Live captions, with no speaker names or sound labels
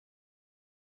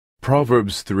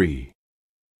Proverbs 3.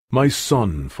 My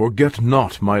son, forget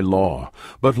not my law,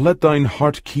 but let thine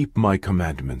heart keep my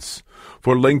commandments.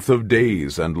 For length of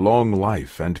days and long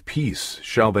life and peace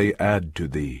shall they add to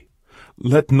thee.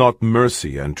 Let not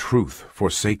mercy and truth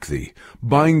forsake thee.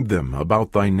 Bind them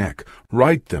about thy neck,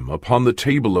 write them upon the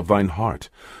table of thine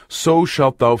heart. So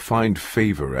shalt thou find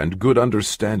favor and good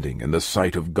understanding in the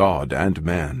sight of God and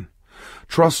man.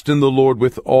 Trust in the Lord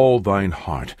with all thine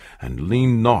heart, and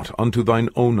lean not unto thine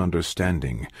own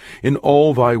understanding. In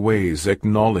all thy ways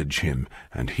acknowledge him,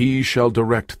 and he shall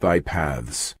direct thy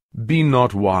paths. Be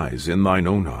not wise in thine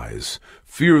own eyes.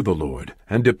 Fear the Lord,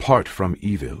 and depart from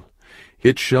evil.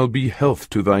 It shall be health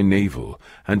to thy navel,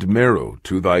 and marrow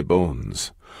to thy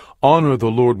bones. Honor the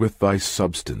Lord with thy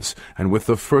substance, and with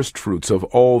the firstfruits of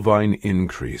all thine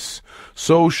increase.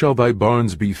 So shall thy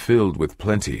barns be filled with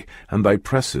plenty, and thy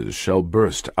presses shall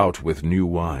burst out with new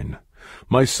wine.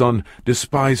 My son,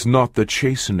 despise not the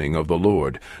chastening of the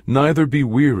Lord, neither be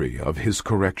weary of his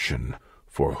correction.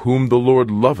 For whom the Lord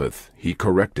loveth, he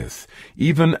correcteth,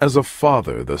 even as a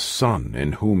father the son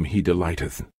in whom he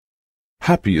delighteth.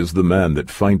 Happy is the man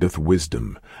that findeth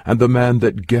wisdom, and the man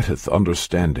that getteth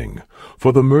understanding.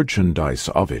 For the merchandise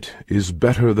of it is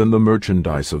better than the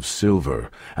merchandise of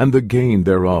silver, and the gain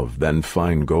thereof than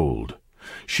fine gold.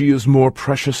 She is more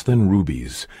precious than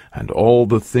rubies, and all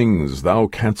the things thou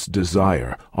canst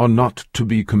desire are not to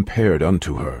be compared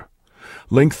unto her.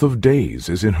 Length of days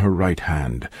is in her right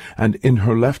hand, and in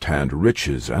her left hand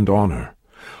riches and honor.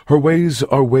 Her ways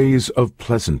are ways of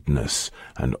pleasantness,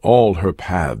 and all her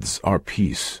paths are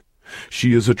peace.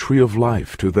 She is a tree of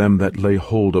life to them that lay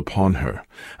hold upon her,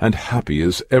 and happy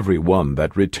is every one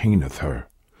that retaineth her.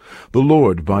 The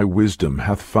Lord by wisdom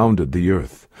hath founded the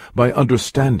earth, by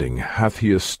understanding hath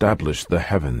he established the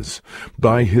heavens.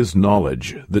 By his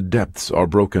knowledge the depths are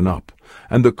broken up,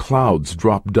 and the clouds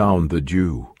drop down the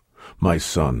dew. My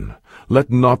son,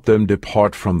 let not them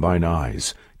depart from thine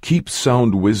eyes. Keep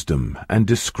sound wisdom and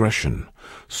discretion.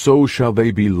 So shall they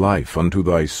be life unto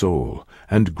thy soul,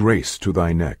 and grace to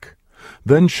thy neck.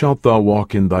 Then shalt thou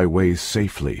walk in thy ways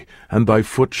safely, and thy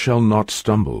foot shall not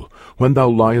stumble. When thou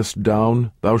liest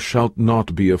down, thou shalt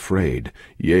not be afraid.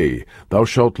 Yea, thou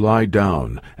shalt lie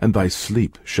down, and thy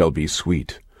sleep shall be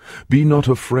sweet. Be not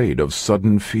afraid of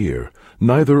sudden fear,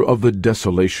 neither of the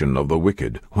desolation of the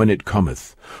wicked when it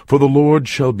cometh. For the Lord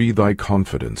shall be thy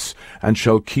confidence, and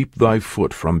shall keep thy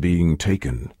foot from being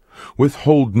taken.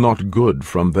 Withhold not good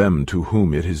from them to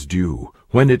whom it is due,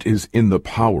 when it is in the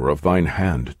power of thine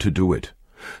hand to do it.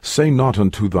 Say not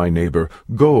unto thy neighbor,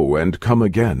 Go and come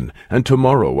again, and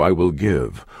tomorrow I will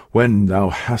give, when thou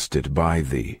hast it by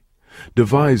thee.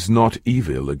 Devise not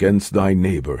evil against thy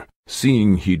neighbor,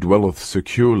 seeing he dwelleth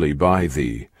securely by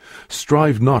thee.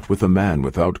 Strive not with a man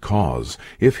without cause,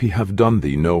 if he have done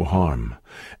thee no harm.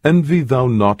 Envy thou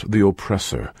not the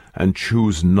oppressor, and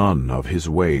choose none of his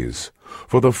ways.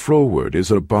 For the froward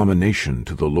is abomination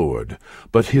to the Lord,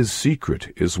 but his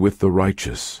secret is with the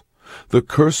righteous. The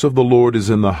curse of the Lord is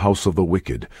in the house of the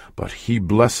wicked, but he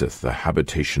blesseth the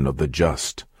habitation of the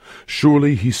just.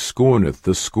 Surely he scorneth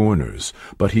the scorners,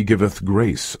 but he giveth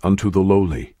grace unto the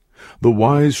lowly. The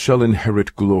wise shall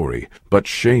inherit glory, but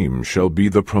shame shall be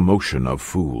the promotion of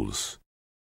fools.